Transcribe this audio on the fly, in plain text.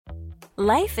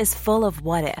Life is full of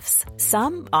what-ifs.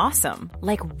 Some awesome,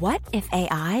 like what if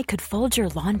AI could fold your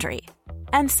laundry?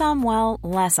 And some, well,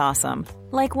 less awesome,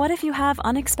 like what if you have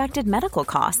unexpected medical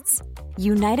costs?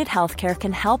 United Healthcare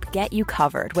can help get you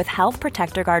covered with Health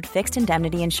Protector Guard fixed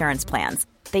indemnity insurance plans.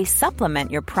 They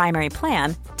supplement your primary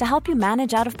plan to help you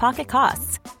manage out-of-pocket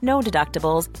costs. No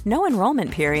deductibles, no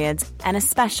enrollment periods, and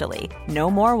especially no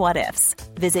more what-ifs.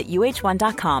 Visit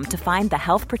uh1.com to find the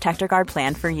Health Protector Guard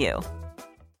plan for you.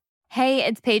 Hey,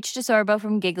 it's Paige DeSorbo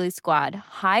from Giggly Squad.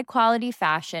 High quality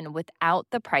fashion without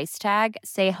the price tag.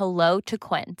 Say hello to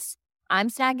Quince. I'm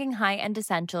snagging high-end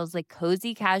essentials like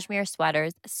cozy cashmere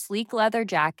sweaters, sleek leather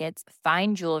jackets,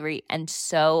 fine jewelry, and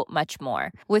so much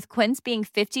more. With Quince being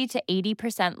 50 to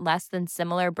 80% less than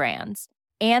similar brands.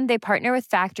 And they partner with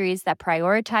factories that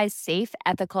prioritize safe,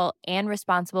 ethical, and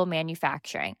responsible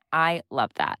manufacturing. I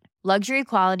love that. Luxury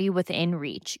quality within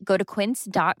reach. Go to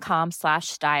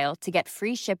quince.com/style to get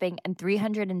free shipping and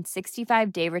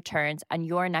 365-day returns on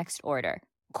your next order.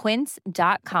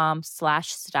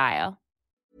 Quince.com/style.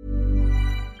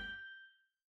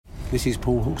 This is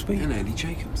Paul Hawksby and Andy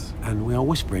Jacobs, and we are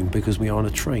whispering because we are on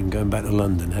a train going back to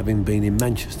London, having been in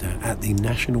Manchester at the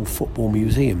National Football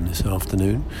Museum this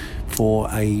afternoon for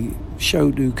a show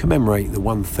to commemorate the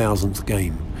 1000th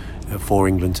game for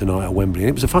England tonight at Wembley. And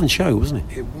it was a fun show, wasn't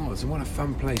it? It was, and what a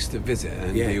fun place to visit.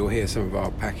 And you'll hear some of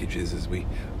our packages as we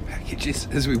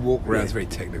walk around. It's very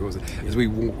technical, isn't it? As we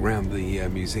walk around the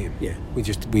museum. Yeah,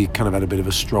 we kind of had a bit of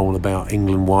a stroll about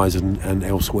England-wise and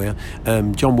elsewhere.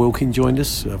 John Wilkin joined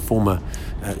us, former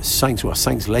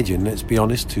Saints legend, let's be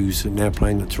honest, who's now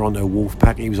playing at Toronto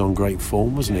Wolfpack. He was on great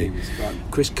form, wasn't he? He was fun.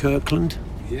 Chris Kirkland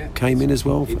came in as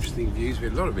well. Interesting views. We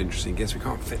had a lot of interesting guests. We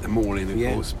can't fit them all in, of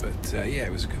course, but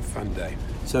it was a good fun day.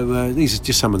 So these are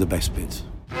just some of the best bits.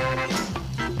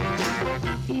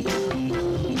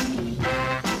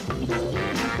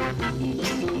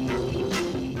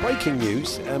 Breaking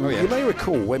news. You may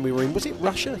recall when we were in, was it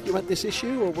Russia you had this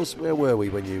issue, or where were we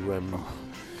when you...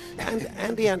 And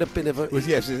Andy had a bit of a... It was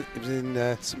in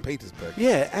St. Petersburg.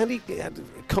 Yeah, Andy had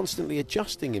constantly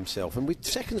adjusting himself. And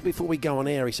seconds before we go on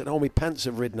air, he said, my pants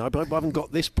have ridden. I haven't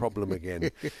got this problem again.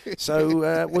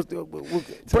 So we'll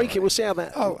break it. We'll see how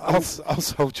that... I'll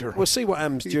soldier on. We'll see what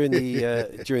happens during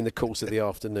the course of the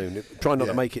afternoon. Try not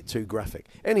to make it too graphic.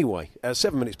 Anyway,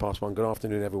 7 minutes past 1. Good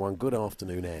afternoon, everyone. Good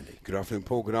afternoon, Andy. Good afternoon,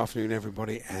 Paul. Good afternoon,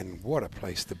 everybody. And what a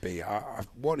place to be.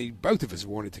 Both of us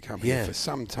wanted to come here for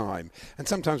some time. And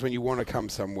sometimes when you want to come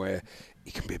somewhere,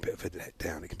 it can be a bit of a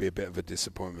letdown. It can be a bit of a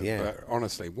disappointment. Yeah. But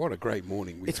honestly, what a great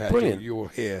morning we've had. Brilliant. You're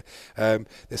here.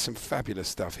 There's some fabulous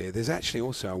stuff here. There's actually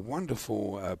also a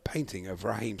wonderful painting of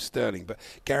Raheem Sterling. But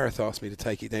Gareth asked me to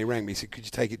take it down. He rang me. He said, could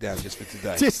you take it down just for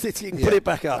today? Put it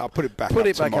back up. I'll put it back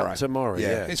up tomorrow.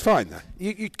 Yeah. It's fine, though.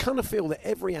 You kind of feel that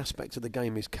every aspect of the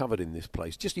game is covered in this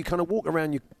place. Just you kind of walk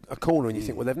around a corner and you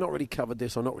think, well, they've not really covered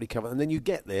this or not really covered. And then you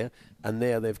get there, and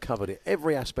there they've covered it.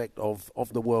 Every aspect of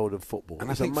the world of football.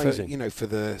 And it's I think amazing. for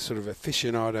the sort of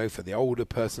aficionado, for the older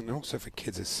person, and also for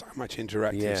kids, there's so much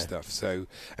interactive stuff. So,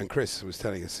 and Chris was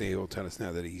telling us, he'll tell us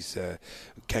now that he's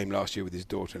came last year with his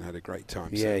daughter and had a great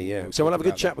time. So we'll have a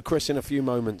good chat with Chris in a few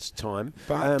moments' time.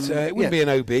 But it wouldn't be an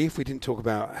OB if we didn't talk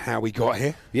about how we got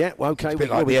here. Yeah, well, okay. It's a bit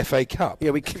like the FA Cup.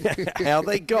 Yeah, how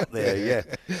they got there. Yeah,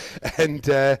 and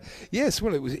yes,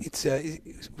 well, it was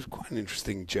quite an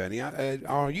interesting journey.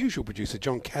 Our usual producer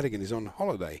John Cadigan is on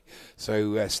holiday,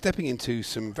 so stepping into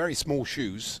some very small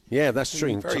shoes. Yeah, that's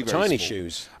true. Very tiny small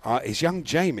shoes. Is young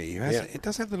Jamie. It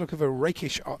does have the look of a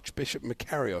rakish Archbishop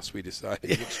Macarius, we decided.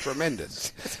 It looks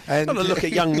tremendous. And not a look a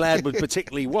young lad would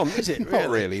particularly want, is it? Really? Not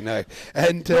really, no.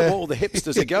 And not what all the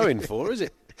hipsters are going for, is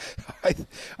it?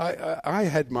 I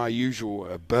had my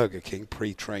usual Burger King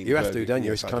pre-trained. You have to, don't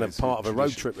you? It's kind of part of a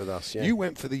road trip with us. Yeah. You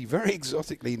went for the very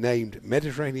exotically named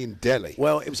Mediterranean Deli.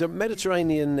 Well, it was a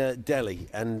Mediterranean deli,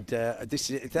 and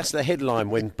that's the headline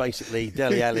when basically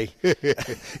Dele Alli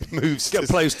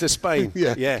plays to Spain.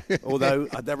 Yeah. Although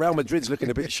the Real Madrid's looking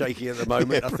a bit shaky at the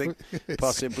moment, I think,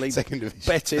 possibly. Second division.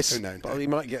 Betis, but he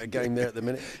might get a game there at the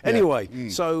minute. Anyway,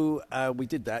 so we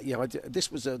did that. Yeah,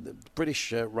 this was a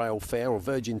British rail fare or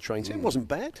Virgin Trains. It wasn't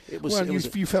bad.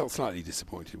 You felt slightly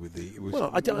disappointed with the.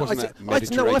 I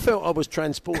felt I was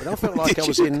transported. I felt like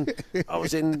I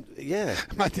was in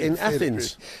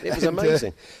Athens. It was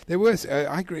amazing. There was,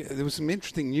 I agree. There was some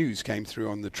interesting news came through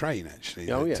on the train actually.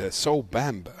 Sol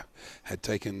Bamba had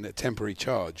taken a temporary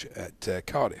charge at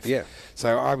Cardiff. Yeah.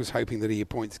 So I was hoping that he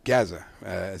appoints Gaza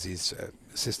as his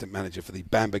assistant manager for the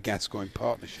Bamba Gascoigne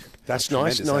partnership. That's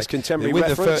nice contemporary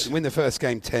reference. Win the first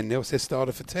game 10-0, says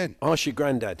starter for 10. Ask your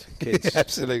granddad, kids.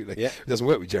 Absolutely. Yeah. It doesn't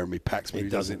work with Jeremy Paxman, who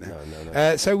does it now.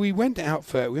 No. So we went out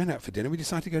for dinner. We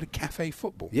decided to go to Cafe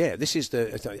Football. Yeah, this is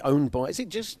owned by. Is it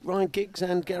just Ryan Giggs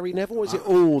and Gary Neville, or is it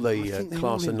all the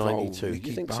class of '92?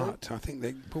 You think Butt, so? I think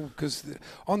they, because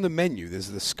on the menu there's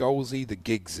the Scholesy, the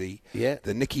Giggsy,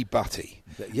 the Nicky Butty,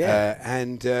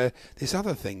 and this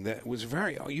other thing that was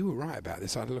very. Oh, you were right about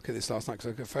this. I had a look at this last night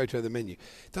because I got a photo of the menu.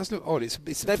 It does look odd. It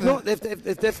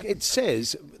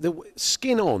says the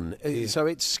skin on, so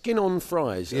it's skin on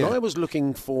fries. And I was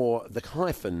looking for the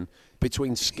hyphen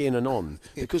between skin and on,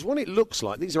 because what it looks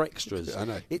like, these are extras. I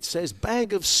know. It says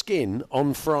bag of skin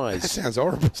on fries. That sounds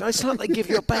horrible. So it's like they give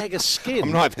you a bag of skin.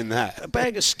 I'm not having that. A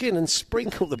bag of skin and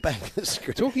sprinkle the bag of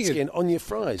skin on your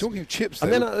fries. Talking of chips,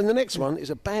 and then the next one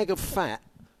is a bag of fat.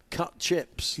 Cut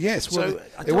chips. Yes, well, so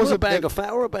it was a bag of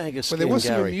fat or a bag of skin. Well, there was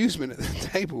Gary. some amusement at the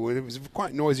table. It was a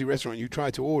quite noisy restaurant. You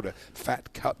tried to order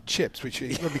fat cut chips, which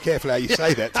you've got to be careful how you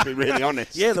say that, to be really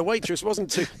honest. Yeah, the waitress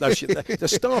wasn't too. No, the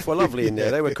staff were lovely in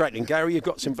there. They were cracking. Gary, you've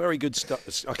got some very good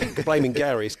stuff. I keep blaming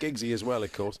Gary. It's Giggsy as well,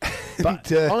 of course. But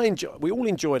we all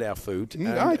enjoyed our food.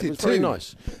 I did it was too. Very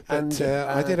nice. And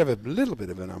I did have a little bit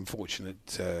of an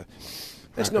unfortunate.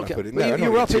 Let's not get. You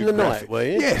were up in the night, were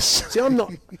you? Yes. See, I'm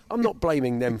not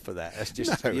blaming them for that. That's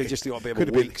just you just got a bit of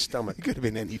a weak stomach. It could have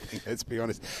been anything. Let's be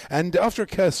honest. And after a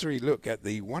cursory look at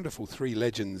the wonderful Three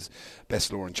Legends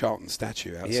Best Law and Charlton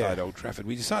statue outside Old Trafford,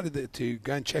 we decided to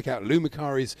go and check out Lou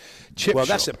Macari's chip shop.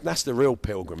 Well, that's the real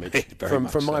pilgrimage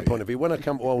from my point of view. When I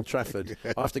come to Old Trafford,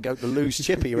 I have to go to Lou's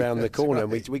Chippy around the corner,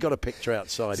 and we got a picture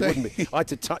outside. So, it wouldn't be. I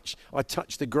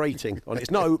touched the grating on it.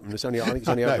 It's not open. I think it's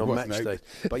only open on match day.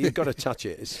 But you've got to touch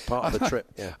it. It's part of the trip.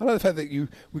 Yeah. I love the fact that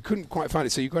we couldn't quite find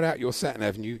it, so you got out your sat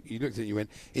nav and you looked at it and you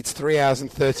went, it's 3 hours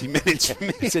and 30 minutes from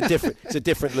me. It's a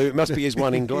different Lou. It must be his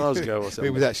one in Glasgow or something.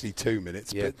 It was actually 2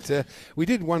 minutes. Yeah. But we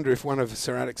did wonder if one of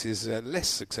Sir Alex's less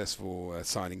successful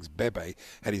signings, Bebe,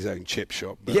 had his own chip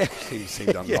shop. But he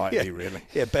seemed unlikely, really.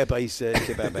 Yeah, Bebe's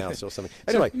kebab house or something.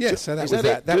 Anyway, so that was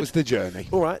that. That was the journey.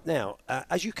 All right, now,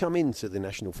 as you come into the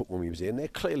National Football Museum, they're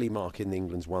clearly marking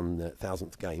England's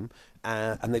 1,000th game.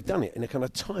 And they've done it in a kind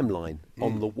of timeline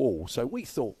on the wall. So we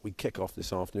thought we'd kick off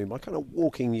this afternoon by kind of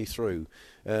walking you through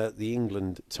the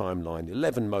England timeline.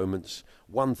 11 moments,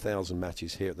 1,000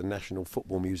 matches here at the National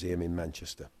Football Museum in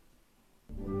Manchester.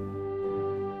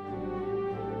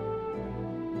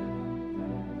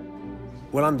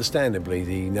 Well, understandably,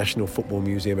 the National Football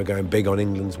Museum are going big on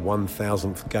England's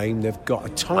 1,000th game. They've got a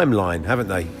timeline, haven't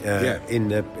they, in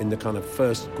the kind of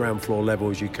first ground floor level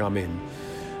as you come in.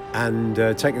 And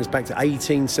taking us back to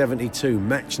 1872,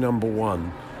 match number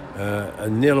 1, a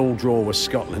 0-0 draw with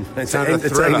Scotland. It's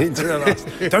entertaining.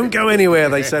 Don't go anywhere,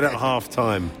 they said at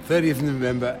half-time. 30th of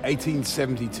November,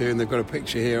 1872, and they've got a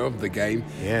picture here of the game.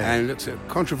 Yeah. And it looks at a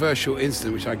controversial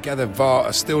incident, which I gather VAR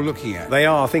are still looking at. They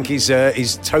are. I think his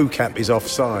toe cap is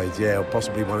offside, or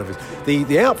possibly one of his.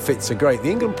 The outfits are great. The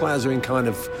England players are in kind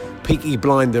of Peaky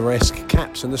Blinder-esque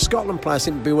caps, and the Scotland players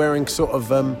seem to be wearing sort of...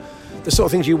 the sort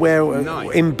of things you wear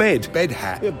in bed. Bed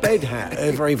hat. A bed hat.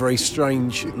 A very, very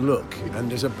strange look. And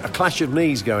there's a clash of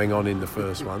knees going on in the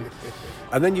first one.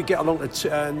 And then you get along to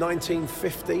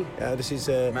 1950. This is...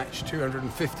 match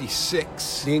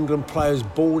 256. The England players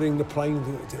boarding the plane.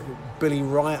 Billy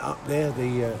Wright up there,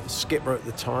 the skipper at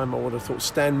the time. I would have thought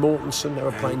Stan Mortensen. They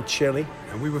were playing Chile.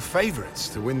 And we were favourites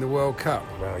to win the World Cup.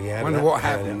 Well, yeah. Wonder what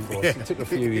happened. It took a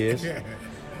few years.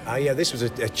 This was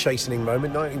a chastening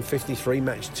moment. 1953,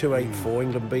 match 284.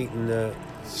 England beaten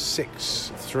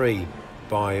 6-3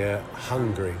 by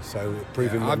Hungary. So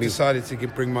proving I've decided to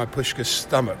bring my Pushka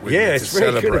stomach with me to it's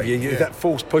very celebrate. Good of you. That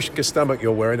false Pushka stomach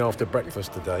you're wearing after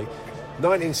breakfast today.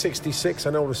 1966,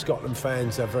 I know the Scotland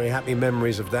fans have very happy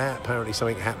memories of that. Apparently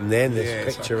something happened then. There's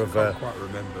a picture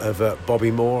of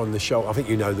Bobby Moore on the shoulder. I think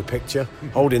you know the picture,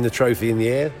 holding the trophy in the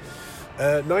air.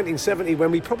 1970,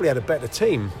 when we probably had a better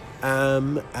team.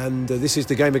 And this is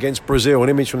the game against Brazil, an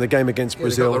image from the game against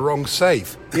Brazil. They got the wrong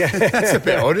save. Yeah. That's a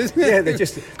bit odd, isn't it? Yeah, they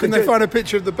just... Couldn't they find a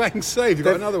picture of the Banks save? You've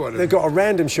got another one. They've got a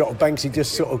random shot of Banksy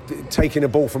just sort of taking a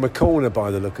ball from a corner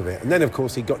by the look of it. And then, of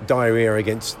course, he got diarrhea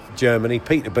against Germany.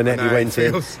 Peter Bonetti went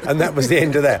in, and that was the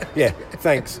end of that. Yeah,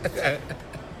 thanks.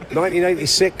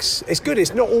 1986, it's good,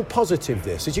 it's not all positive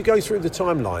this, as you go through the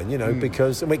timeline,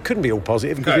 because, it couldn't be all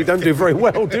positive because we don't do very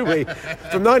well, do we?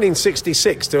 From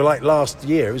 1966 to last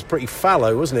year, it was pretty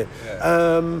fallow, wasn't it?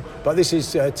 Yeah. But this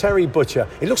is Terry Butcher.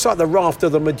 It looks like the raft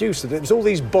of the Medusa. There's all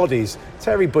these bodies.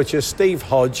 Terry Butcher, Steve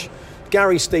Hodge,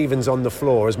 Gary Stevens on the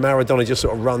floor as Maradona just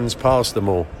sort of runs past them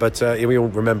all. But we all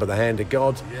remember the hand of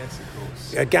God. Yes, of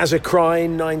course. Gaza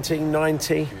crying,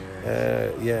 1990.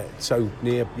 So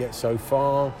near yet so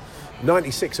far.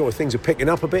 96, things are picking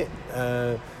up a bit.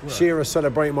 Shearer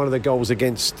celebrating one of the goals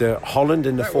against Holland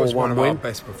in the 4-1 win. That was one of our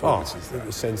best performances. It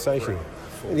was sensational.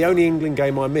 The only England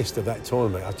game I missed of that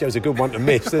tournament. It was a good one to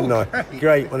miss, didn't I?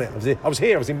 Great, wasn't it? I was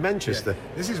here. I was in Manchester.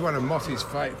 Yeah. This is one of Motty's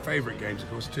favourite games,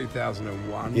 of course.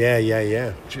 2001.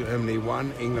 Yeah. Germany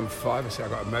 1, England 5. I see I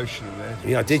got emotional there.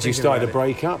 Yeah, did you start to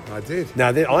break up? I did. Now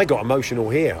I got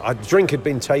emotional here. A drink had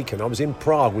been taken. I was in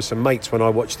Prague with some mates when I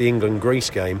watched the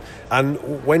England-Greece game,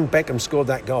 and when Beckham scored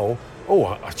that goal,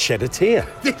 I shed a tear.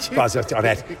 Did you? But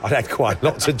I'd had quite a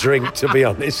lot to drink, to be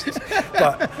honest.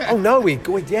 But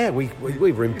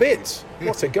we were in bits.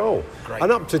 What a goal! Great.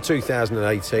 And up to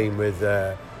 2018 with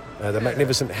the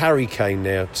magnificent Harry Kane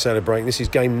now celebrating. This is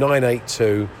game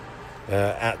 982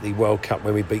 at the World Cup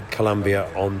when we beat Colombia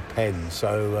on Penn.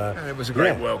 So and it was a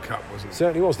great World Cup, wasn't it?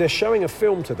 Certainly was. They're showing a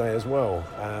film today as well,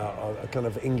 a kind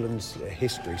of England's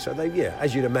history. So they,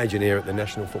 as you'd imagine, here at the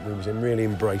National Football Museum, really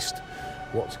embraced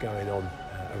what's going on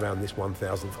around this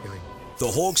 1000th game. The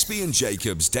Hawksbee and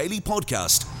Jacobs Daily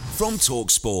Podcast from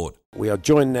TalkSport. We are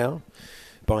joined now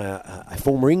by a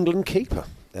former England keeper,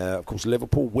 of course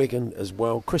Liverpool, Wigan as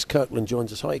well. Chris Kirkland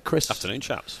joins us. Hi, Chris. Afternoon,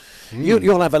 chaps.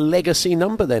 You'll have a legacy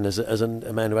number then as a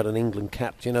man who had an England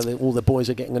cap. Do you know all the boys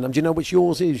are getting a number? Do you know which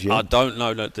yours is? I don't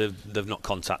know. No, they've not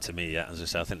contacted me yet. As I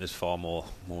say, I think there's far more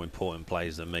important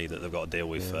players than me that they've got to deal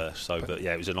with first. But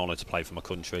it was an honour to play for my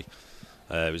country.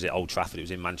 It was at Old Trafford. It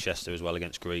was in Manchester as well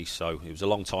against Greece. So it was a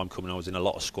long time coming. I was in a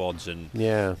lot of squads and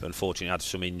unfortunately I had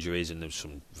some injuries, and there was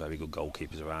some very good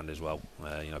goalkeepers around as well.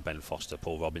 Ben Foster,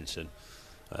 Paul Robinson.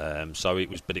 So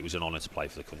it was an honour to play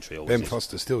for the country. Ben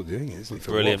Foster's still doing it, isn't he?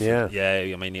 Brilliant. Yeah.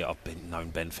 I mean, I've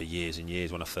known Ben for years and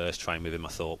years. When I first trained with him, I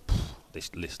thought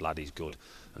this lad is good,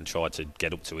 and tried to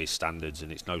get up to his standards.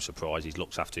 And it's no surprise he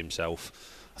looks after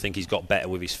himself. I think he's got better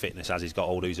with his fitness as he's got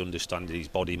older. He's understanding his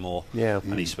body more.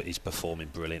 And he's performing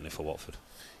brilliantly for Watford.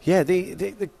 Yeah, the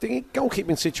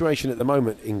goalkeeping situation at the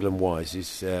moment, England-wise,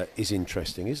 is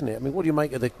interesting, isn't it? I mean, what do you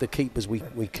make of the keepers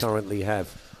we currently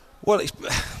have? Well,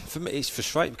 for me, it's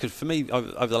frustrating because for me,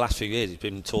 over the last few years, it's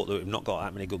been taught that we've not got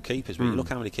that many good keepers. But you look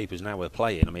how many keepers now we're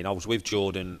playing. I mean, I was with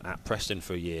Jordan at Preston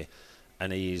for a year,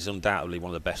 and he's undoubtedly one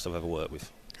of the best I've ever worked with.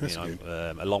 That's good.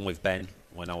 Along with Ben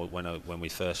when we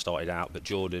first started out. But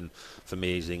Jordan, for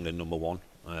me, is England number one.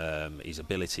 His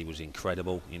ability was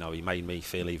incredible. He made me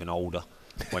feel even older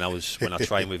when I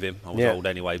trained with him. I was old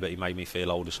anyway, but he made me feel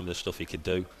older. Some of the stuff he could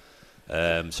do.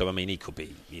 So I mean, he could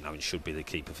be, and should be the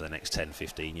keeper for the next 10,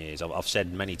 15 years. I've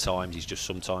said many times,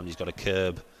 sometimes he's got to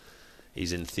curb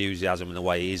his enthusiasm and the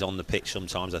way he is on the pitch.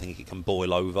 Sometimes I think he can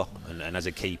boil over, and as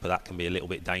a keeper that can be a little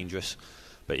bit dangerous.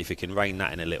 But if he can rein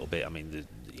that in a little bit, I mean,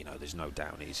 there's no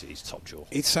doubt he's top drawer.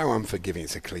 It's so unforgiving.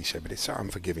 It's a cliche, but it's so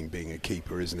unforgiving being a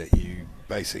keeper, isn't it? You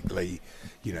basically,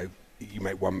 you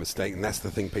make one mistake, and that's the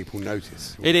thing people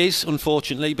notice. It is,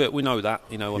 unfortunately, but we know that.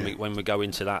 When we go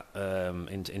into that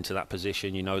into that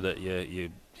position, that you're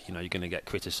going to get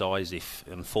criticised. If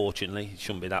unfortunately, it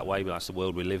shouldn't be that way, but that's the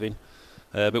world we live in.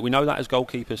 But we know that as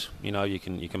goalkeepers,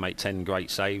 you can make 10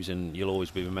 great saves, and you'll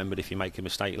always be remembered if you make a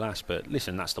mistake last. But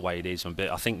listen, that's the way it is.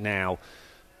 But I think now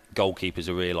goalkeepers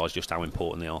have realised just how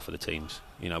important they are for the teams.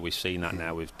 We've seen that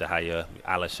now with De Gea,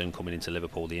 Alisson coming into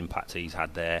Liverpool, the impact he's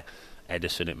had there.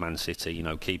 Ederson at Man City,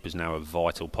 keepers now are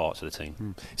vital parts of the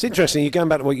team. It's interesting, you're going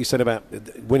back to what you said about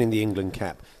winning the England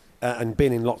cap and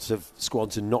being in lots of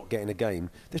squads and not getting a game.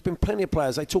 There's been plenty of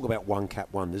players, they talk about one cap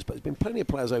wonders, but there's been plenty of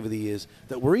players over the years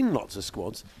that were in lots of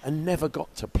squads and never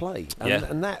got to play.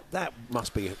 And that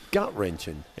must be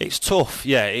gut-wrenching. It's tough,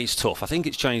 it's tough. I think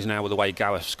it's changed now with the way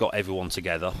Gareth's got everyone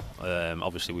together.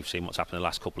 Obviously we've seen what's happened in the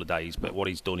last couple of days, but what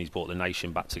he's done, he's brought the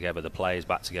nation back together, the players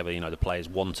back together. The players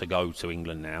want to go to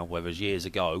England now, whereas years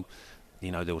ago,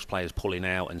 there was players pulling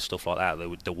out and stuff like that.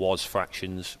 There was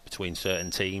fractions between certain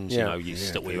teams. You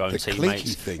stuck with your own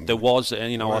teammates. There was,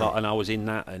 and I was in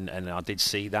that, and I did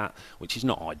see that, which is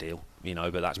not ideal,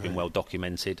 but that's been well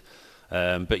documented.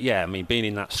 But yeah, I mean, being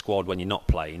in that squad when you're not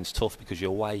playing is tough because you're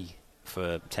away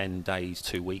for 10 days,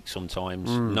 2 weeks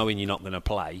sometimes, knowing you're not going to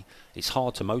play. It's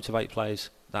hard to motivate players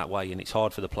that way, and it's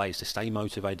hard for the players to stay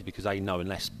motivated because they know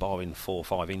unless barring 4 or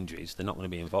 5 injuries, they're not going to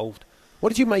be involved. What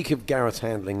did you make of Gareth's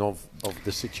handling of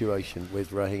the situation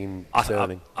with Raheem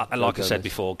Sterling? Like I said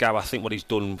before, Gareth, I think what he's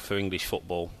done for English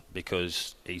football,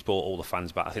 because he's brought all the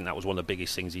fans back, I think that was one of the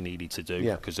biggest things he needed to do,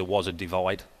 because there was a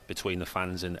divide between the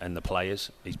fans and the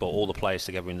players. He's brought all the players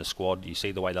together in the squad. You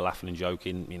see the way they're laughing and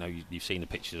joking. You've seen the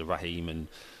pictures of Raheem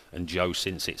and Joe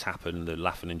since it's happened. They're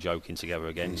laughing and joking together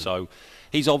again. So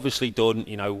he's obviously done.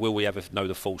 Will we ever know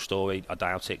the full story? I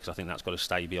doubt it, because I think that's got to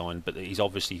stay behind. But he's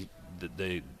obviously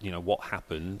what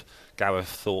happened. Gareth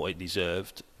thought it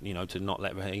deserved to not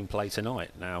let Raheem play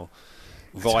tonight. Now,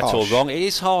 right or wrong, it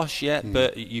is harsh,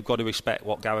 but you've got to respect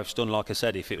what Gareth's done. Like I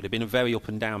said, if it would have been a very up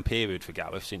and down period for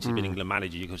Gareth since he's been England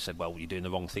manager, you could have said, well, you're doing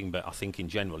the wrong thing. But I think in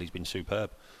general he's been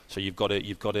superb. So you've got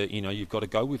to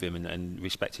go with him and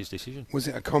respect his decision. Was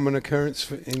it a common occurrence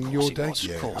in your day?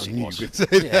 Of course it was.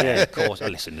 Yeah, of course.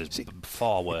 Listen, there's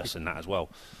far worse than that as well.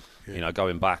 Yeah.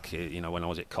 Going back, when I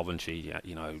was at Coventry,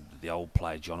 the old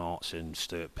player John Hartson,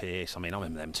 Stuart Pearce. I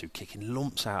remember them two kicking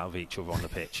lumps out of each other on the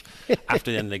pitch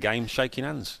after the end of the game, shaking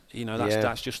hands.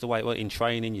 That's just the way it works. In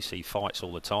training, you see fights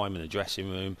all the time in the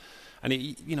dressing room. And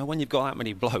when you've got that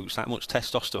many blokes, that much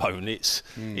testosterone, it's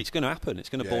going to happen. It's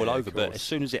going to boil over. But as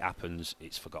soon as it happens,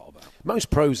 it's forgot about. Most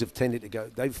pros have tended to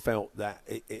go. They've felt that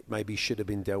it maybe should have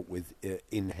been dealt with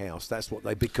in-house. That's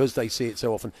what because they see it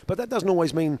so often. But that doesn't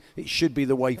always mean it should be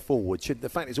the way forward. The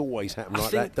fact it's always happened like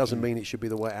that doesn't mean it should be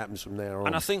the way it happens from there on.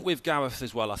 And I think with Gareth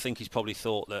as well, I think he's probably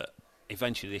thought that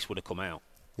eventually this would have come out.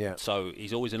 Yeah. So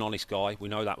he's always an honest guy. We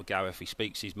know that with Gareth. He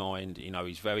speaks his mind.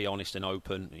 He's very honest and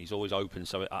open. He's always open.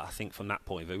 So I think from that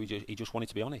point of view, he just wanted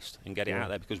to be honest and get it out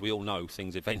there, because we all know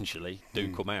things eventually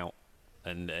do come out,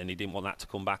 and he didn't want that to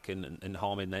come back and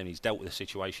harm him then. He's dealt with the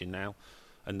situation now,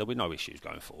 and there'll be no issues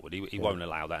going forward. He won't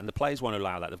allow that, and the players won't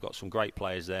allow that. They've got some great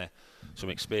players there, some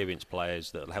experienced players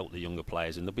that'll help the younger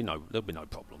players, and there'll be no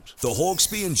problems. The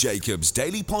Hawksbee and Jacobs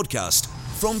Daily Podcast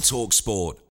from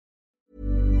TalkSport.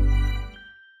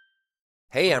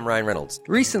 Hey, I'm Ryan Reynolds.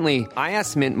 Recently, I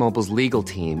asked Mint Mobile's legal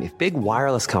team if big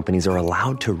wireless companies are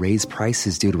allowed to raise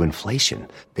prices due to inflation.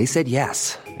 They said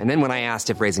yes. And then when I asked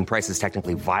if raising prices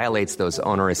technically violates those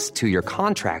onerous 2-year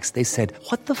contracts, they said,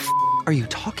 what the f*** are you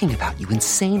talking about, you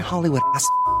insane Hollywood ass f-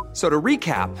 So to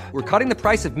recap, we're cutting the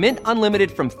price of Mint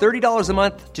Unlimited from $30 a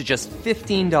month to just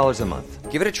 $15 a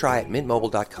month. Give it a try at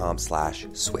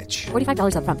mintmobile.com/switch.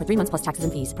 $45 up front for 3 months plus taxes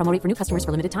and fees. Promo rate for new customers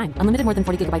for limited time. Unlimited more than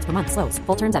 40 gigabytes per month. Slows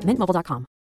full terms at mintmobile.com.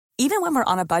 Even when we're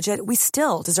on a budget, we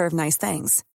still deserve nice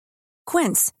things.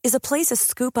 Quince is a place to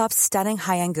scoop up stunning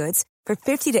high-end goods for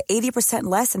 50 to 80%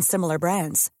 less than similar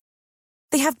brands.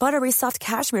 They have buttery soft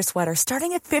cashmere sweaters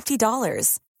starting at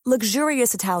 $50,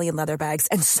 luxurious Italian leather bags,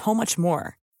 and so much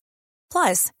more.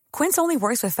 Plus, Quince only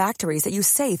works with factories that use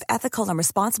safe, ethical, and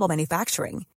responsible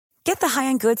manufacturing. Get the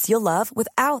high-end goods you'll love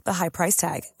without the high price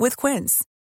tag with Quince.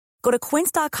 Go to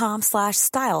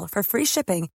quince.com/style for free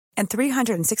shipping and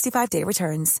 365-day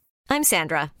returns. I'm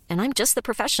Sandra, and I'm just the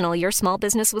professional your small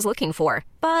business was looking for.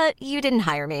 But you didn't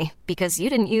hire me because you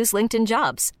didn't use LinkedIn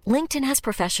Jobs. LinkedIn has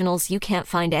professionals you can't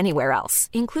find anywhere else,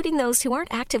 including those who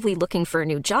aren't actively looking for a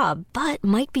new job, but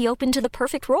might be open to the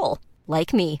perfect role,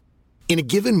 like me. In a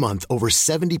given month, over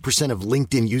 70% of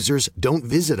LinkedIn users don't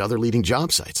visit other leading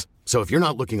job sites. So if you're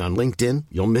not looking on LinkedIn,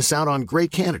 you'll miss out on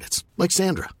great candidates like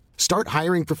Sandra. Start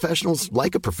hiring professionals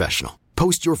like a professional.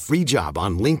 Post your free job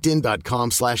on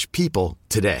linkedin.com/people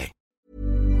today.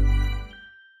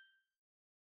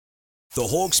 The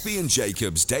Hawksbee and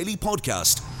Jacobs Daily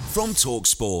Podcast from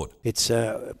TalkSport. It's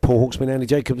Paul Hawksbee and Andy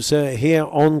Jacobs here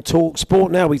on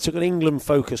TalkSport. Now, we took an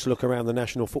England-focused look around the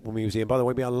National Football Museum. By the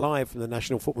way, we are live from the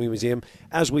National Football Museum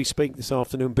as we speak this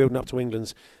afternoon, building up to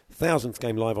England's 1,000th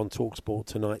game live on TalkSport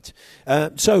tonight.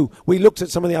 So we looked at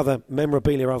some of the other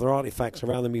memorabilia, other artefacts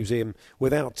around the museum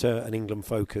without an England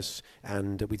focus,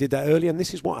 and we did that earlier, and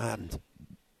this is what happened.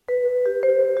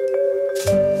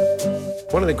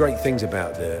 One of the great things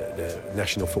about the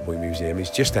National Football Museum is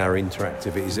just how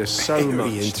interactive it is. There's so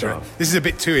much stuff. This is a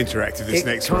bit too interactive, this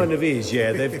next one. It kind of is,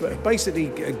 yeah. They've basically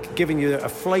given you a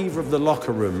flavour of the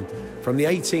locker room from the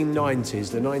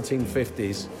 1890s, the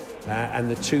 1950s, and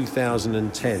the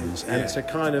 2010s. And it's a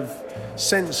kind of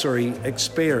sensory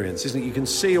experience, isn't it? You can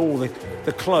see all the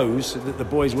clothes that the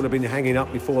boys would have been hanging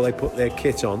up before they put their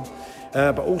kit on.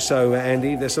 But also,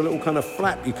 Andy, there's a little kind of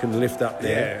flap you can lift up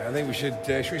there. Yeah, I think we should...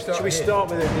 should we start Should we start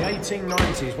with it? The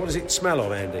 1890s. What does it smell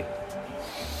of, Andy?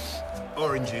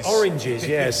 Oranges. Oranges,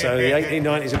 yeah. So the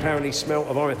 1890s apparently smelt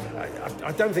of orange.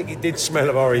 I don't think it did smell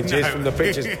of oranges from the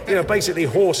pictures. Basically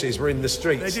horses were in the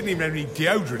streets. They didn't even have any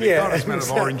deodorant. Yeah, it can't smell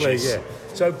of oranges. Yeah.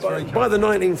 So by the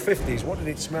 1950s, what did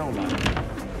it smell like?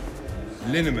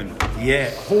 Liniment.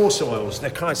 Yeah, horse oils.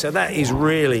 So that is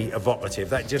really evocative.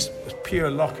 That just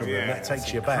pure locker room. That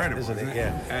takes you back, doesn't it?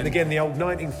 Yeah. And again, the old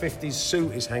 1950s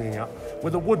suit is hanging up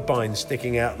with a woodbine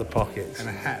sticking out the pockets. And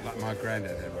a hat like my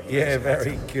granddad had. Yeah,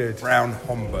 very good. Brown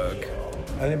Homburg.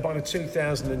 And then by the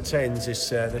 2010s,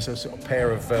 there's a sort of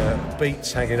pair of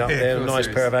Beats hanging up there, a nice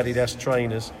pair of Adidas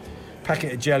trainers.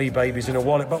 packet of jelly babies in a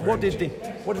wallet. But what did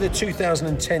the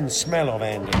 2010 smell of,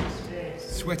 Andy?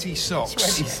 Sweaty socks.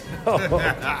 Sweaty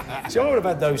socks. So I would have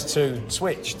had those two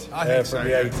switched from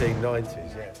the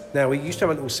 1890s. Yeah. Now, we used to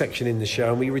have a little section in the show,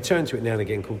 and we return to it now and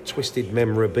again, called Twisted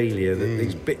Memorabilia.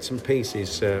 These bits and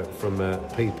pieces from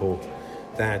people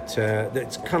that's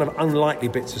kind of unlikely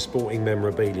bits of sporting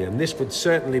memorabilia, and this would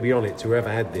certainly be on it to whoever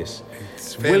had this.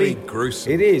 It's fairly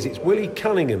gruesome. It is. It's Willie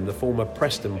Cunningham, the former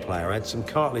Preston player, had some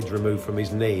cartilage removed from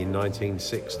his knee in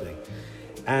 1960,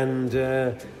 and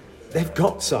they've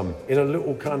got some in a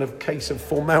little kind of case of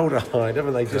formaldehyde,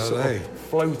 haven't they? Just sort of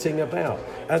floating about.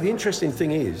 The interesting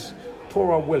thing is,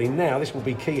 poor old Willie, now this will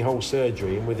be keyhole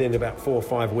surgery, and within about 4 or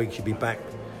 5 weeks you'll be back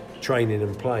training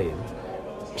and playing.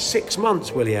 6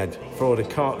 months Willie had for the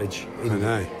cartilage.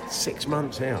 6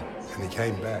 months out. And he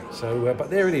came back. So, but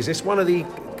there it is. It's one of the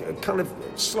kind of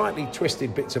slightly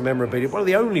twisted bits of memorabilia. One of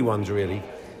the only ones, really,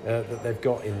 that they've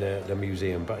got in the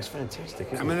museum. But it's fantastic,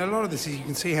 isn't it? I mean, a lot of this, you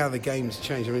can see how the game's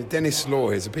changed. I mean, Dennis Law,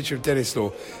 here's a picture of Dennis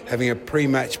Law having a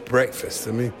pre-match breakfast.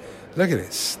 I mean, look at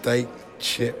it. Steak,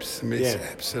 chips. I mean, it's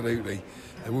absolutely...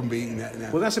 They wouldn't be eating that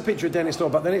now. Well, that's a picture of Dennis Law,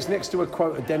 but then it's next to a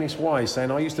quote of Dennis Wise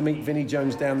saying, I used to meet Vinnie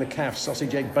Jones down the calf,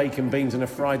 sausage, egg, bacon, beans and a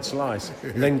fried slice,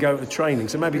 and then go to training.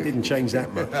 So maybe it didn't change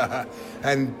that much.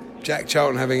 And Jack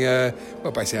Charlton having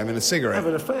basically having a cigarette.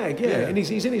 Having a fag, yeah. And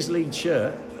he's in his lead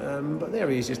shirt, but there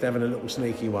he is, just having a little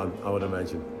sneaky one, I would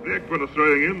imagine. Blackburn are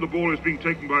throwing in. The ball is being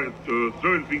taken by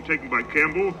throw is being taken by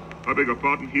Campbell. I beg your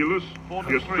pardon, Healers.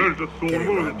 He has thrown it to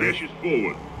Thornwell and dashes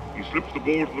forward. He slips the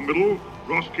ball to the middle.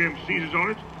 Roskamp seizes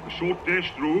on it. A short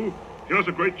dash through. Here's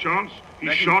a great chance.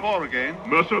 He's shot. Again.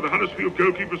 Mercer, the Huddersfield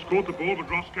goalkeeper, caught the ball, but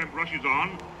Roskamp rushes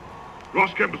on.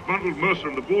 Roskamp has bundled Mercer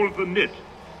and the ball at the net.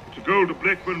 It's a goal to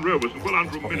Blackburn Rovers in well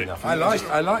under a minute. I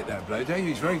like that bloke, don't you?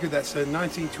 He's very good. That's a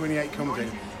 1928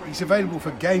 commentator. He's available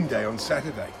for game day on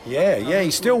Saturday. Yeah,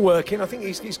 he's still working. I think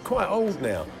he's quite old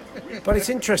now. But it's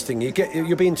interesting.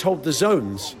 You're being told the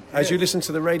zones as you listen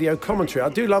to the radio commentary. I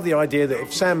do love the idea that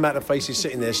if Sam Matterface is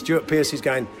sitting there, Stuart Pearce is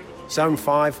going, zone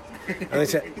 5, and they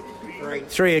say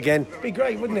 3 again. It'd be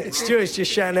great, wouldn't it? Stuart's just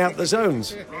shouting out the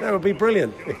zones. That would be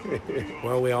brilliant.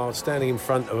 Well, we are standing in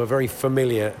front of a very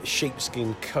familiar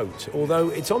sheepskin coat, although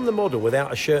it's on the model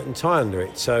without a shirt and tie under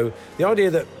it. So the idea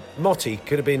that Motti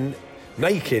could have been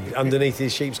naked underneath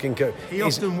his sheepskin coat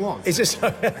is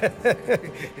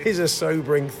a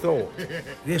sobering thought.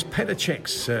 There's Petr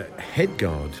Cech's head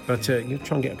guard, but you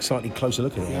try and get a slightly closer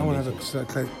look at it. I want to have a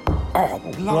close. Oh,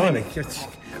 blimey.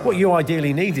 What you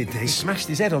ideally needed, he smashed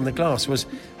his head on the glass, was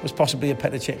possibly a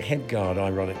Petr Cech head guard,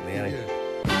 ironically.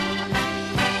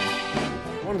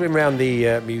 Wandering around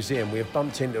the museum, we have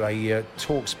bumped into a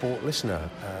TalkSport listener,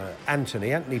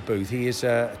 Anthony Booth. He is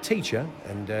a teacher,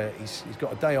 and he's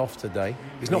got a day off today.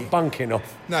 He's not bunking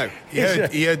off. No,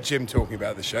 he heard Jim talking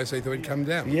about the show, so he thought he'd come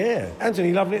down. Yeah.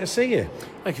 Anthony, lovely to see you.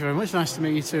 Thank you very much. Nice to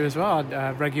meet you too as well.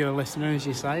 A regular listener, as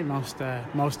you say, most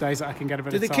days that I can get a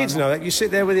bit of time. Do the kids know that? You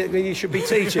sit there with it when you should be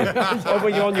teaching? Or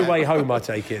when you're on your way home, I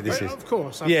take it, this is? Of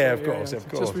course. Yeah, of course.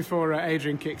 Just before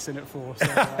Adrian kicks in at 4.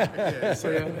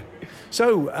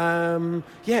 So,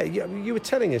 you were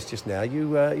telling us just now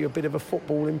you're a bit of a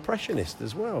football impressionist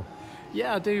as well.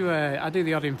 Yeah, I do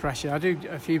the odd impression. I do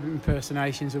a few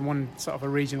impersonations and won sort of a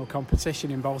regional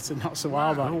competition in Bolton not so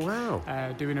while back. Oh,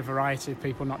 wow. Doing a variety of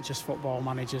people, not just football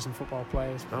managers and football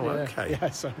players. But okay. Yeah,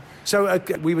 so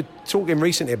we were talking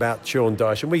recently about Sean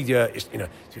Dyche, and we, it's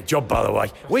a job, by the way.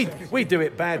 We do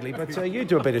it badly, but you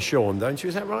do a bit of Sean, don't you?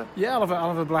 Is that right? Yeah, I'll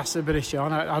have a blast of a bit of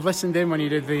Sean. I listened in when you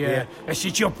did the... It's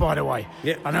your job, by the way.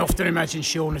 Yeah. And I often imagine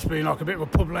Sean as being like a bit of a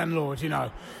pub landlord, you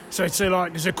know. So it's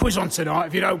like, there's a quiz on tonight.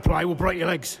 If you don't play, we'll break your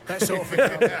legs. That sort of thing.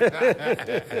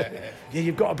 Yeah,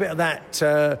 you've got a bit of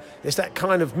that. It's that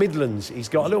kind of Midlands. He's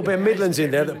got a little bit of Midlands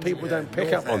in there that people don't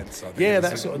pick up on. Yeah,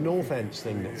 that sort of Northants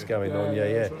thing that's going on.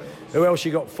 Yeah. Who else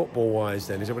you got football-wise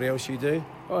then? Is there anybody else you do?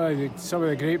 Some of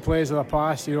the great players of the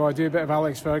past, I do a bit of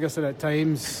Alex Ferguson at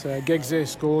times, Giggsy,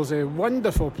 Scholes,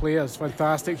 wonderful players,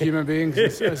 fantastic human beings,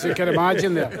 as you can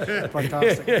imagine there.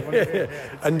 Fantastic.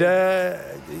 And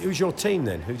who's your team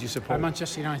then? Who do you support?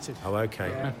 Manchester United. Oh, okay.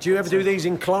 Yeah. Do you ever do these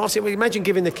in class? Imagine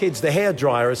giving the kids the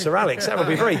hairdryer as Sir Alex. That would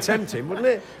be very tempting, wouldn't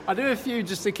it? I do a few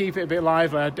just to keep it a bit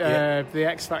lively. The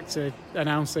X Factor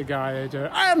announcer guy,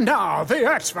 and now the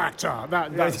X Factor.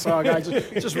 That sort of guy,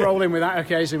 just rolling with that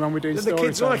occasionally when we're doing stories. The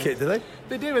kids like it, do they?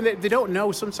 They do, and they don't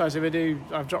know sometimes if they do.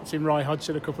 I've dropped in Roy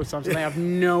Hodgson a couple of times and they have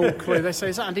no clue. They say,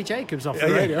 is that Andy Jacobs off the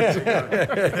radio?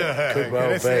 Could well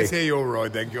be. Let's hear your Roy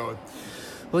then, go on.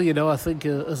 Well, I think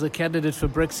as a candidate for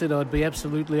Brexit, I'd be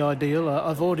absolutely ideal.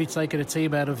 I've already taken a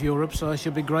team out of Europe, so I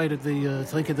should be great at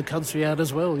taking the country out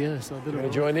as well, yeah. So you want to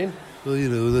join in?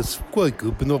 Well, that's quite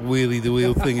good, but not really the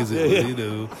real thing, is it?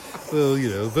 Well,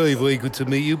 very, very good to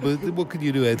meet you, but what can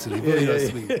you do, Anthony? Very nice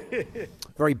to meet you.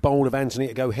 Very bold of Anthony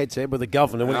to go head-to-head with the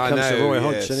governor when it comes to Roy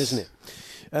Hodgson, isn't it?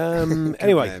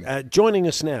 Anyway, joining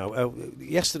us now.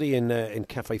 Yesterday in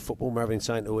Cafe Football, we're having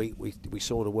something to eat. We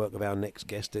saw the work of our next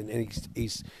guest, and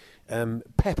he's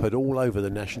peppered all over the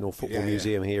National Football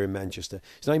Museum here in Manchester.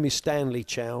 His name is Stanley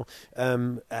Chow,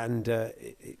 and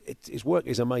his work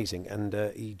is amazing. And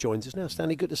he joins us now.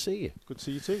 Stanley, good to see you. Good to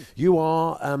see you too. You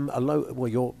are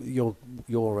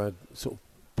your sort of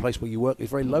place where you work is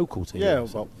very local to you. Yeah,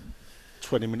 about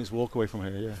 20 minutes walk away from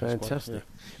here, yeah. Fantastic.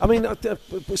 I mean,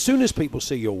 as soon as people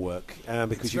see your work,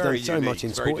 because you've done so much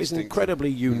in sport, it's an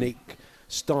incredibly unique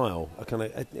style.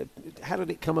 How did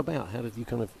it come about? How did you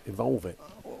kind of evolve it?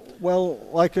 Well,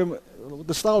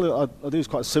 the style I do is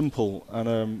quite simple,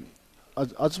 and I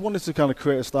just wanted to kind of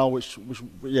create a style which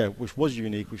was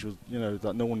unique, which was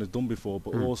that no one had done before,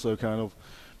 but also kind of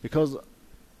because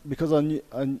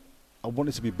I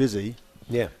wanted to be busy.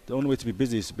 Yeah. The only way to be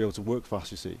busy is to be able to work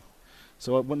fast. You see.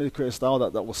 So I wanted to create a style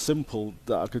that was simple,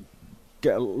 that I could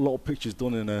get a lot of pictures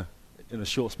done in a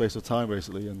short space of time,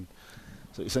 basically. And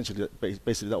so essentially,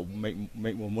 basically that would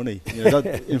make more money.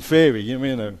 In theory, you know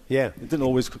what I mean? Yeah. It didn't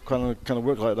always kind of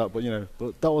work like that, but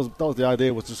that was the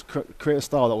idea, was just create a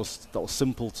style that was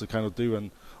simple to kind of do and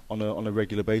on a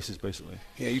regular basis, basically.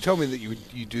 Yeah, you told me that you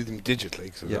do them digitally,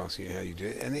 because I was asking you how you do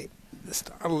it, and the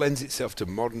style lends itself to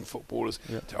modern footballers,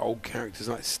 to old characters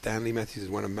like Stanley Matthews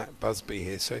and one of Matt Busby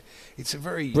here. So it's a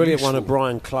very brilliant one of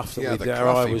Brian Clough that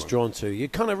I was drawn to. You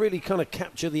kind of really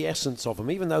capture the essence of them,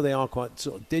 even though they are quite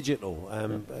sort of digital.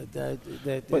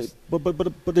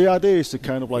 But the idea is to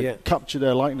kind of capture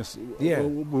their likeness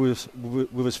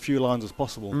with as few lines as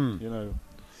possible.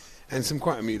 And some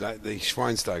quite like the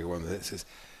Schweinsteiger one that says,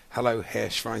 "Hello, Herr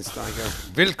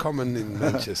Schweinsteiger. Willkommen in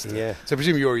Manchester." Yeah. So I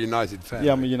presume you're a United fan.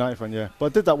 Yeah, I'm a United fan. Yeah, but I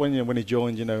did that when he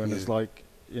joined. And it's like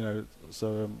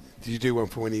So did you do one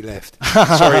for when he left?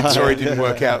 sorry, it didn't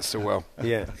work out so well.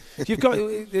 Yeah, you've got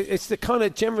it's the kind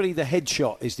of generally the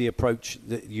headshot is the approach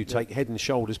that you take, head and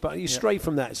shoulders, but you stray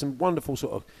from that. Some wonderful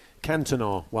sort of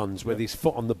Cantona ones with his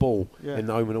foot on the ball in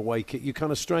the home and away kit. You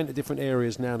kind of stray into different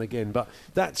areas now and again, but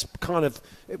that's kind of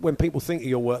when people think of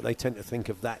your work, they tend to think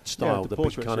of that style, the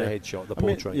big kind of headshot, the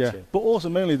portraits. But also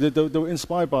mainly they were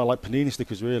inspired by like Panini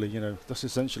stickers. Really, that's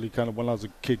essentially kind of when I was a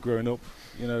kid growing up.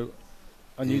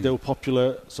 I knew they were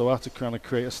popular, so I had to kind of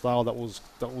create a style that was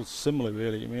similar,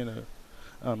 really.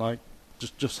 And like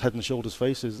just head and shoulders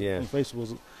faces. And faces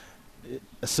was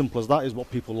as simple as that is what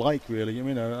people like, really.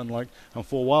 And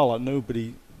for a while,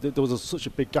 nobody. There was such a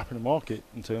big gap in the market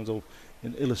in terms of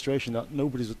in illustration that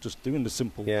nobody's just doing the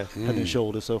simple head and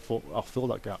shoulders. So I'll fill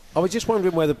that gap. I was just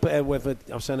wondering whether I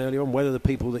was saying earlier on whether the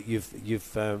people that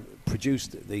you've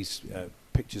produced these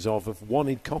pictures of have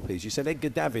wanted copies. You said Edgar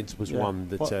Davids was one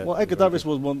that. Well, Edgar Davids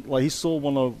was one. Like he saw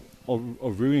one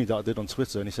of Rooney that I did on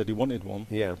Twitter, and he said he wanted one.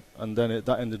 Yeah. And then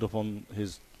that ended up on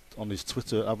his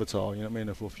Twitter avatar.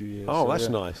 For a few years. Oh, so, that's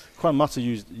nice. Quite Matter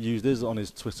used this on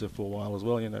his Twitter for a while as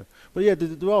well. But yeah,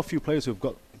 there are a few players who've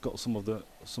got some of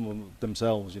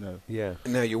themselves. Yeah.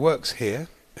 Now your work's here,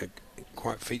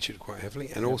 quite featured quite heavily,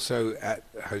 and also at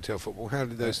Hotel Football. How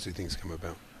did those two things come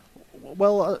about?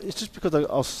 Well, it's just because I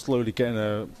was slowly getting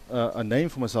a name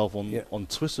for myself on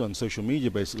Twitter and social media,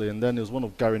 basically. And then there was one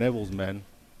of Gary Neville's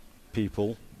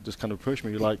people, just kind of approached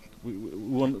me, like, we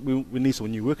need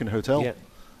someone new working in a hotel. Yeah.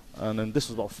 And then this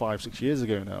was about 5-6 years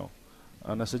ago now.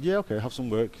 And I said, yeah, okay, have some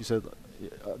work. He said,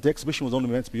 the exhibition was only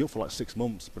meant to be up for like 6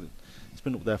 months, but it's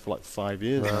been up there for like 5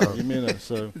 years. Wow.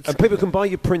 So and people can buy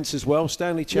your prints as well.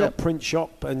 Stanley Chow Print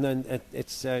Shop, and then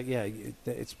it's a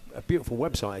beautiful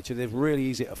website. Actually, they're really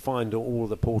easy to find all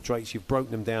the portraits. You've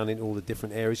broken them down into all the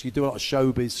different areas. You do a lot of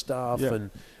showbiz stuff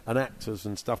and actors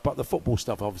and stuff, but the football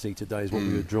stuff obviously today is what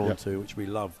we were drawn to, which we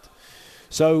loved.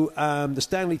 So the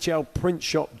Stanley Chow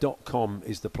printshop.com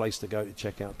is the place to go to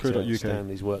check out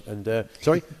Stanley's work. And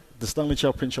sorry. The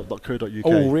StanleyChowPrintShop.co.uk.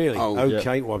 Oh, really?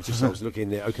 Okay. Yeah. Well, I was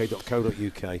looking there.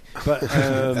 OK.co.uk. But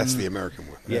that's the American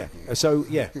one. Yeah. So,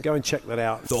 go and check that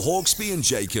out. The Hawksbee and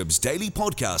Jacobs Daily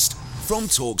Podcast from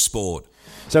TalkSport.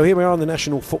 So here we are in the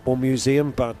National Football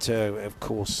Museum, but of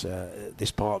course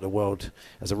this part of the world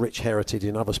has a rich heritage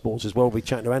in other sports as well. We'll be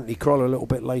chatting to Anthony Crolla a little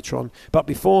bit later on. But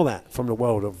before that, from the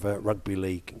world of rugby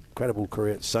league, incredible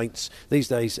career at Saints, these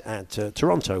days at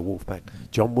Toronto Wolfpack.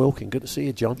 John Wilkin, good to see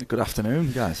you, John. Good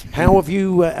afternoon, guys. How have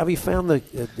you found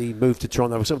the move to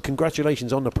Toronto? So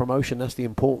congratulations on the promotion, that's the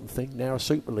important thing, now a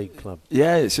Super League club.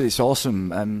 Yeah, it's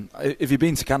awesome. Have you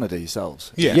been to Canada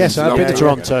yourselves? Yeah. Yes, I've been to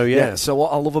Toronto, yeah. So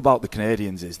what I love about the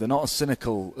Canadians is they're not as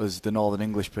cynical as the Northern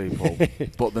English people,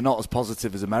 but they're not as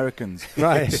positive as Americans.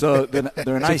 Right. So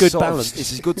they're a nice good sort balance.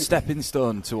 it's a good stepping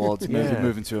stone towards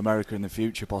moving to America in the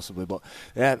future, possibly. But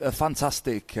yeah, a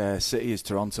fantastic city is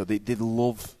Toronto. They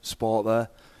love sport there.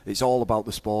 It's all about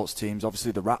the sports teams.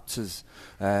 Obviously, the Raptors,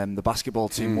 the basketball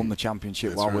team won the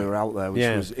championship while we were out there, which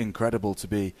was incredible to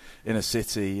be in a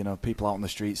city. You know, people out on the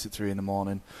streets at 3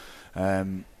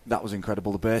 a.m. That was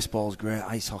incredible. The baseball's great,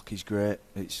 ice hockey's great.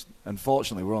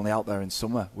 Unfortunately, we're only out there in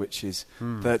summer, which is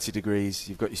 30 degrees.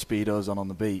 You've got your Speedos on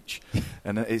the beach,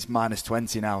 and it's minus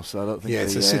 20 now. So I don't think. Yeah,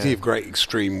 it's a city of great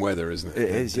extreme weather, isn't it? It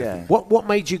is, yeah. What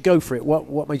made you go for it?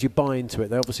 What made you buy into it?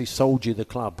 They obviously sold you the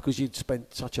club because you'd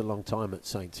spent such a long time at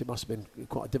Saints. It must have been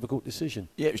quite a difficult decision.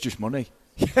 Yeah, it was just money.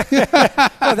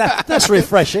 That's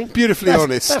refreshing. Beautifully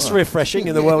honest. That's refreshing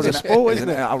in the world of sport, isn't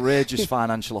it? An outrageous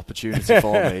financial opportunity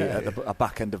for me at the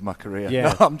back end of my career.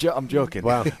 Yeah. No, I'm joking.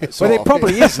 Wow. Well, it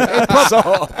probably is.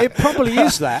 It probably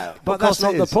is that, but that's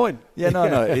not the point. Yeah, no.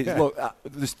 Look,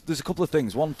 there's a couple of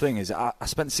things. One thing is I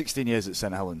spent 16 years at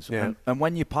St Helens, and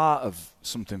when you're part of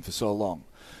something for so long,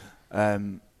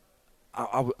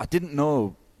 I didn't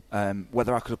know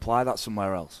whether I could apply that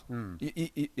somewhere else.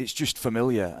 It's just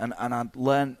familiar, and I'd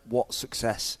learned what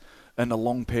success and a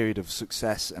long period of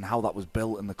success and how that was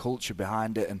built and the culture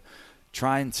behind it, and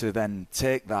trying to then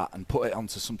take that and put it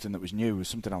onto something that was new was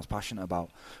something I was passionate about.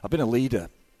 I've been a leader,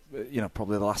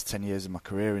 probably the last 10 years of my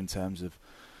career in terms of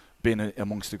being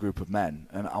amongst a group of men,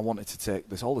 and I wanted to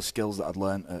take all the skills that I'd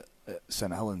learned at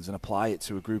St Helens and apply it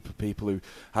to a group of people who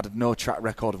had no track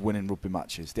record of winning rugby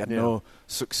matches. They had no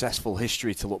successful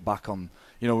history to look back on.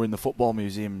 We're in the football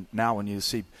museum now, and you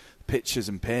see pictures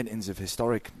and paintings of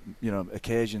historic,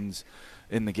 occasions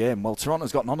in the game. Well,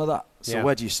 Toronto's got none of that. So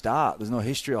where do you start? There's no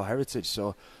history or heritage.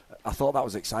 So I thought that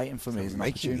was exciting for me.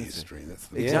 Making history. That's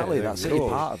that's a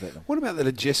part of it. What about the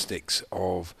logistics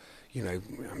of? I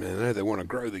know they want to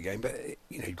grow the game, but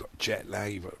you've got jet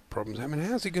lag, you've got problems. I mean,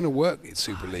 how's it going to work in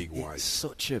Super League wise?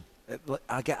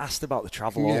 I get asked about the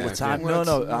travel all the time.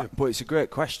 But it's a great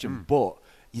question. But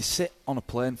you sit on a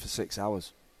plane for 6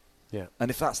 hours. Yeah.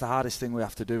 And if that's the hardest thing we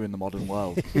have to do in the modern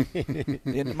world.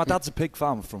 My dad's a pig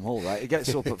farmer from Hull, right? He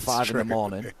gets up at 5 in the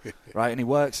morning, right? And he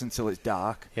works until it's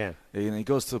dark. Yeah. He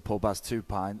goes to the pub, has 2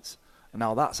 pints.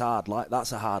 Now that's hard.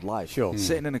 That's a hard life. Sure.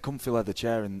 Sitting in a comfy leather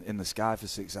chair in the sky for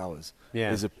 6 hours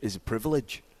is a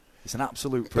privilege. It's an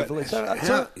absolute privilege. I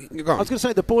was going to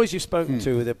say, the boys you've spoken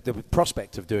to, the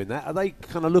prospect of doing that, are they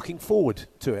kind of looking forward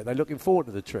to it? They're looking forward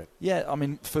to the trip. Yeah, I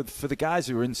mean, for the guys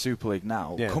who are in Super League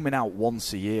now, coming out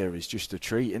once a year is just a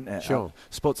treat, isn't it? Sure. I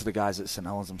spoke to the guys at St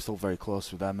Helens. I'm still very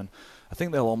close with them, and I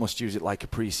think they'll almost use it like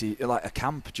like a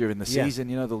camp during the season.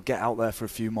 They'll get out there for a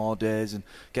few more days and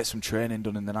get some training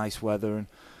done in the nice weather. And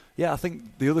yeah, I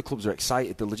think the other clubs are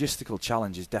excited. The logistical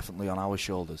challenge is definitely on our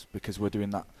shoulders because we're doing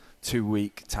that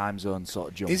 2-week time zone sort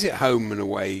of jump. Is it home and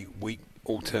away week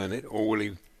alternate, or will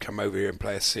he come over here and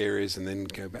play a series and then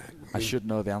go back? I should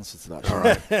know the answer to that. All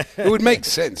right. It would make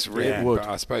sense, really, but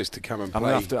I suppose to come and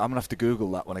play. I'm going to have to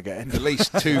Google that when I get in. At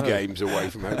least 2 games away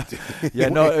from home.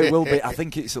 It will be. I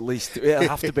think it's at least. It'll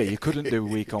have to be. You couldn't do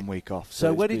week on, week off.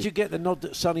 So where did you get the nod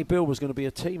that Sonny Bill was going to be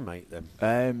a teammate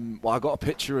then? Well, I got a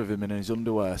picture of him in his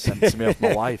underwear sent to me off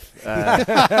my wife.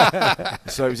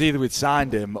 So it was either we'd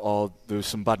signed him or there was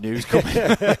some bad news coming.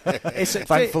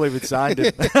 Thankfully, we'd signed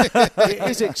him. It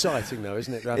is exciting, though,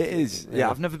 isn't it? It is. Yeah,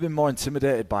 I've never been more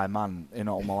intimidated by a man in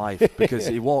all my life because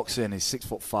he walks in, he's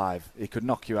 6'5". He could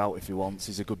knock you out if he wants.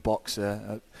 He's a good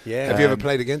boxer. Have you ever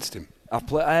played against him? I've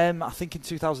played. I think in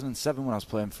 2007 when I was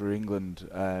playing for England,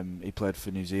 he played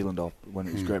for New Zealand or when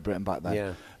it was Great Britain back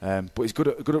then. Yeah. But he's good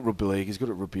at rugby league. He's good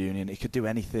at rugby union. He could do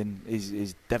anything.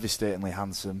 He's devastatingly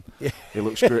handsome. Yeah. He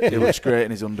looks great. He looks great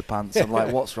in his underpants. I'm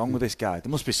like, what's wrong with this guy?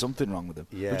 There must be something wrong with him.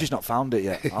 Yeah. We've just not found it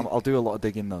yet. I'll do a lot of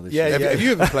digging though. This year. Have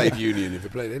you ever played union? Have you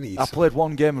played any? I played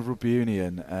one game of rugby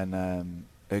union and.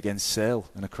 against Sale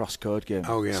in a cross-code game.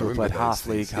 Oh, yeah, so we played half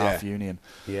league, half union.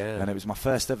 Yeah. And it was my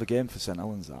first ever game for St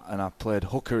Helens, that. And I played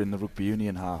hooker in the rugby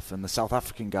union half, and the South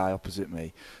African guy opposite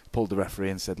me pulled the referee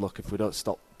and said, look, if we don't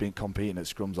stop competing at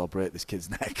scrums, I'll break this kid's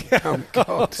neck. Oh,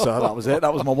 God. So that was it.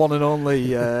 That was my one and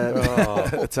only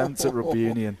attempt at rugby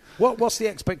union. What's the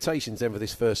expectations then for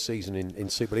this first season in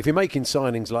Super League? If you're making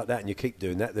signings like that and you keep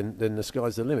doing that, then the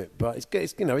sky's the limit. But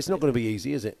it's not going to be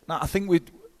easy, is it? No, I think we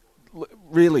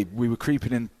were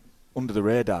creeping in under the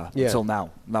radar until now.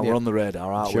 Now we're on the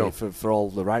radar, aren't we? For all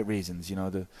the right reasons. You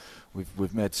know,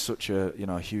 we've made such a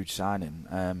huge signing.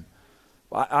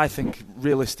 I think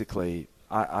realistically,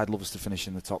 I'd love us to finish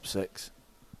in the top 6.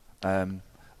 Behind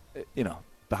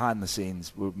the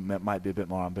scenes, we might be a bit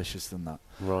more ambitious than that.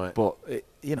 Right. But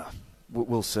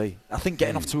we'll see. I think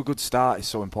getting off to a good start is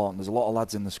so important. There's a lot of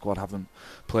lads in the squad haven't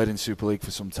played in Super League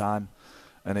for some time.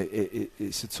 And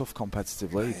it's a tough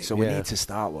competitive league, so we need to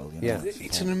start well.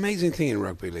 It's an amazing thing in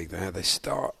rugby league, how they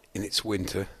start in its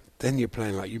winter, then you're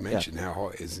playing, like you mentioned, how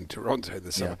hot it is in Toronto in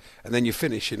the summer, and then you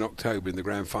finish in October in the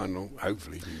grand final.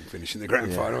 Hopefully, you finish in the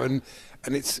grand final, and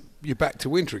you're back to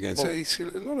winter again. So it's a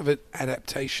lot of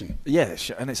adaptation. Yeah,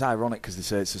 and it's ironic because they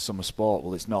say it's a summer sport.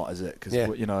 Well, it's not, is it?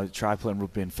 Because try playing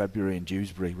rugby in February in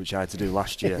Dewsbury, which I had to do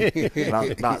last year.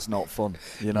 That's not fun.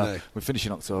 No. We finish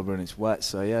in October and it's wet.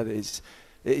 So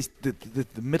it's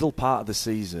the middle part of the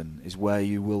season is where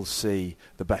you will see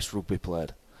the best rugby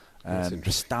played.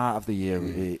 The start of the year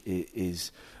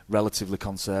is relatively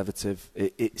conservative.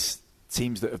 It's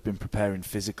teams that have been preparing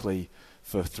physically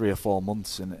for 3 or 4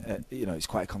 months, and it's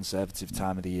quite a conservative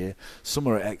time of the year.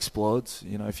 Summer it explodes.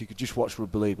 If you could just watch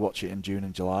rugby league, watch it in June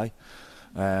and July.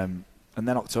 And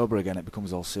then October again, it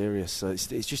becomes all serious. So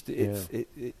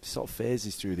it sort of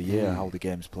phases through the year how the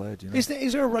game's played. Is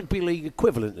there a rugby league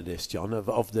equivalent to this, John,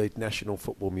 of the National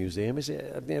Football Museum? Is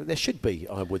it? There should be,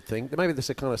 I would think. Maybe there's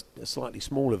a kind of a slightly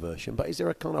smaller version, but is there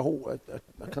a kind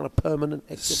of permanent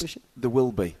exhibition? There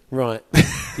will be. Right.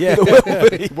 Yeah. There will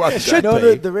be.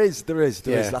 There is.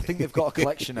 Yeah. I think they've got a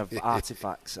collection of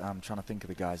artefacts. I'm trying to think of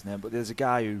the guy's name, but there's a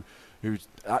guy who's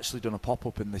actually done a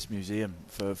pop-up in this museum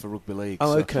for rugby league.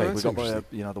 Oh, okay. We got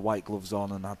the white gloves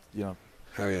on and had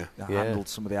handled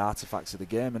some of the artefacts of the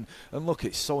game. And look,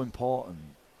 it's so important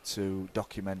to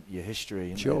document your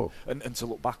history and to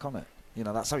look back on it.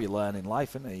 That's how you learn in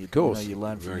life, isn't it? Of course. You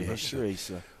learn from your history.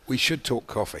 So. We should talk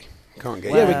coffee. Can't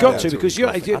get we've got to, because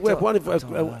one of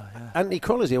Anthony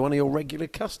Croller's here, one of your regular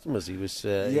customers. He was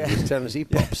telling us he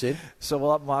pops in. So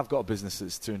I've got a business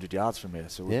that's 200 yards from here,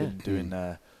 so we've been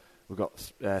doing. We've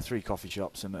got 3 coffee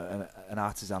shops and an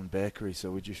artisan bakery,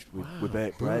 so we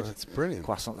bake bread. Oh, that's brilliant.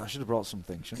 Croissants. I should have brought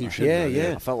something, shouldn't I? You should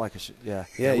have, I felt like I should.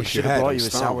 Yeah, we should have brought you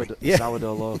a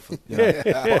sourdough loaf.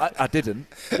 But I didn't.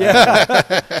 Yeah.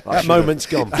 That moment's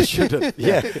gone. I should have.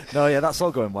 That's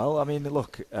all going well. I mean,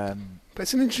 look. But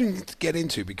it's an interesting thing to get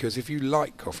into, because if you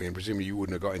like coffee, and presumably you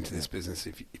wouldn't have got into this business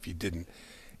if you didn't,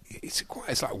 it's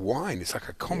like wine. It's like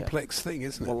a complex thing,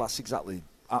 isn't it? Well, that's exactly.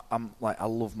 I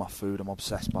love my food. I'm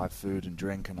obsessed by food and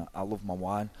drink, and I love my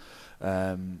wine.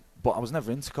 But I was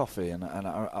never into coffee, and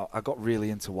I got really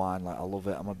into wine. Like, I love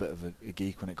it. I'm a bit of a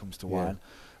geek when it comes to wine.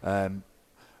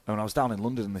 And when I was down in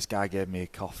London, this guy gave me a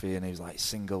coffee, and he was like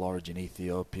single origin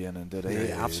Ethiopian, and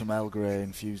have some Earl Grey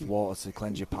infused water to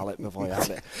cleanse your palate before you have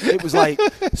it. It was like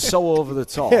so over the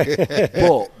top.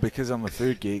 But because I'm a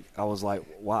food geek, I was like,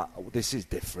 wow, this is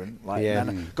different. And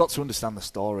I got to understand the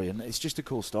story, and it's just a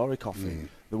cool story, coffee.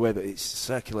 The way that it's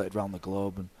circulated around the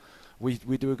globe, and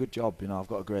we do a good job. I've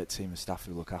got a great team of staff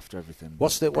who look after everything.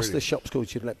 What's the shop's called?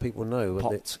 Should let people know.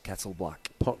 Pot Kettle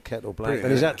Black. Pot Kettle Black. Brilliant.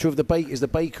 And is that true of the is the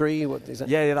bakery? What is that?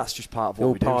 Yeah, that's just part of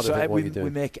what we do. Part of it, what you do. We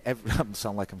make I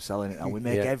sound like I'm selling it now. We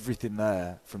make everything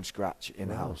there from scratch in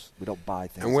house. We don't buy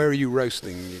things. And where are you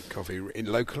roasting your coffee?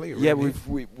 Locally? Or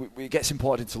it gets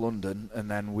imported into London, and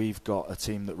then we've got a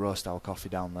team that roast our coffee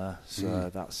down there.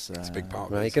 So that's a big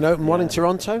part of it. You can open one in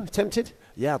Toronto. Tempted?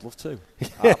 Yeah, I'd love to.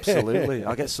 Absolutely.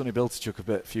 I'll get Sonny Bill to chuck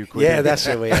a few quid. Yeah, that's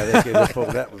what we are.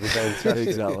 That would be fantastic.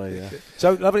 Exactly, yeah.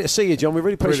 So lovely to see you, John. We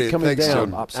really appreciate you coming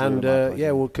down. John. Absolutely.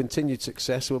 And we'll continued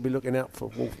success. We'll be looking out for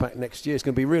Wolfpack next year. It's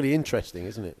going to be really interesting,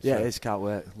 isn't it? Yeah, it is. Can't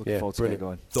wait. Looking forward to getting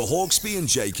going. The Hawksbee and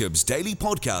Jacobs Daily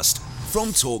Podcast from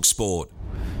TalkSport.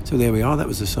 So there we are. That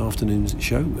was this afternoon's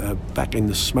show. Back in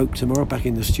the smoke tomorrow, back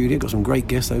in the studio. Got some great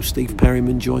guests though. Steve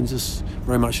Perryman joins us.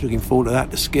 Very much looking forward to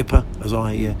that. The skipper, as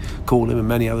I call him, and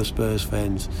many other Spurs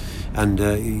fans. And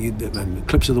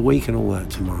clips of the week and all that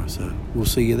tomorrow. So we'll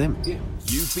see you then. Yeah.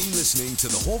 You've been listening to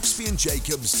the Hawksbee and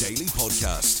Jacobs Daily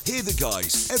Podcast. Hear the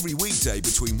guys every weekday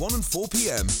between 1 and 4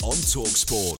 p.m. on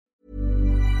TalkSport.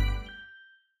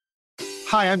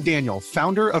 Hi, I'm Daniel,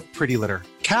 founder of Pretty Litter.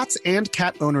 Cats and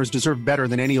cat owners deserve better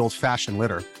than any old-fashioned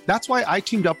litter. That's why I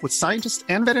teamed up with scientists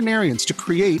and veterinarians to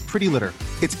create Pretty Litter.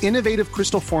 Its innovative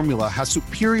crystal formula has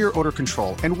superior odor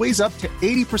control and weighs up to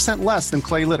 80% less than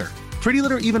clay litter. Pretty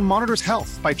Litter even monitors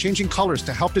health by changing colors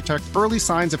to help detect early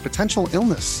signs of potential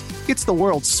illness. It's the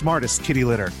world's smartest kitty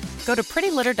litter. Go to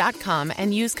prettylitter.com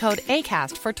and use code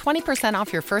ACAST for 20%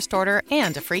 off your first order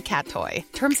and a free cat toy.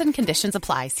 Terms and conditions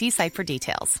apply. See site for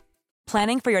details.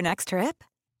 Planning for your next trip?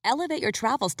 Elevate your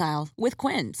travel style with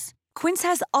Quince. Quince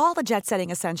has all the jet-setting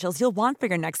essentials you'll want for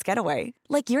your next getaway,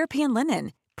 like European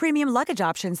linen, premium luggage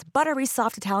options, buttery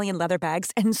soft Italian leather bags,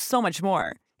 and so much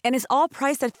more. And is all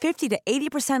priced at 50 to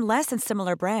 80% less than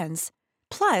similar brands.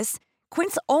 Plus,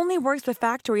 Quince only works with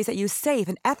factories that use safe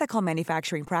and ethical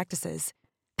manufacturing practices.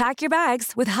 Pack your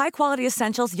bags with high-quality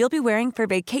essentials you'll be wearing for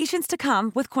vacations to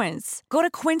come with Quince. Go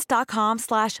to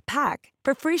quince.com/pack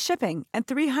for free shipping and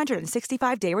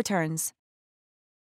 365-day returns.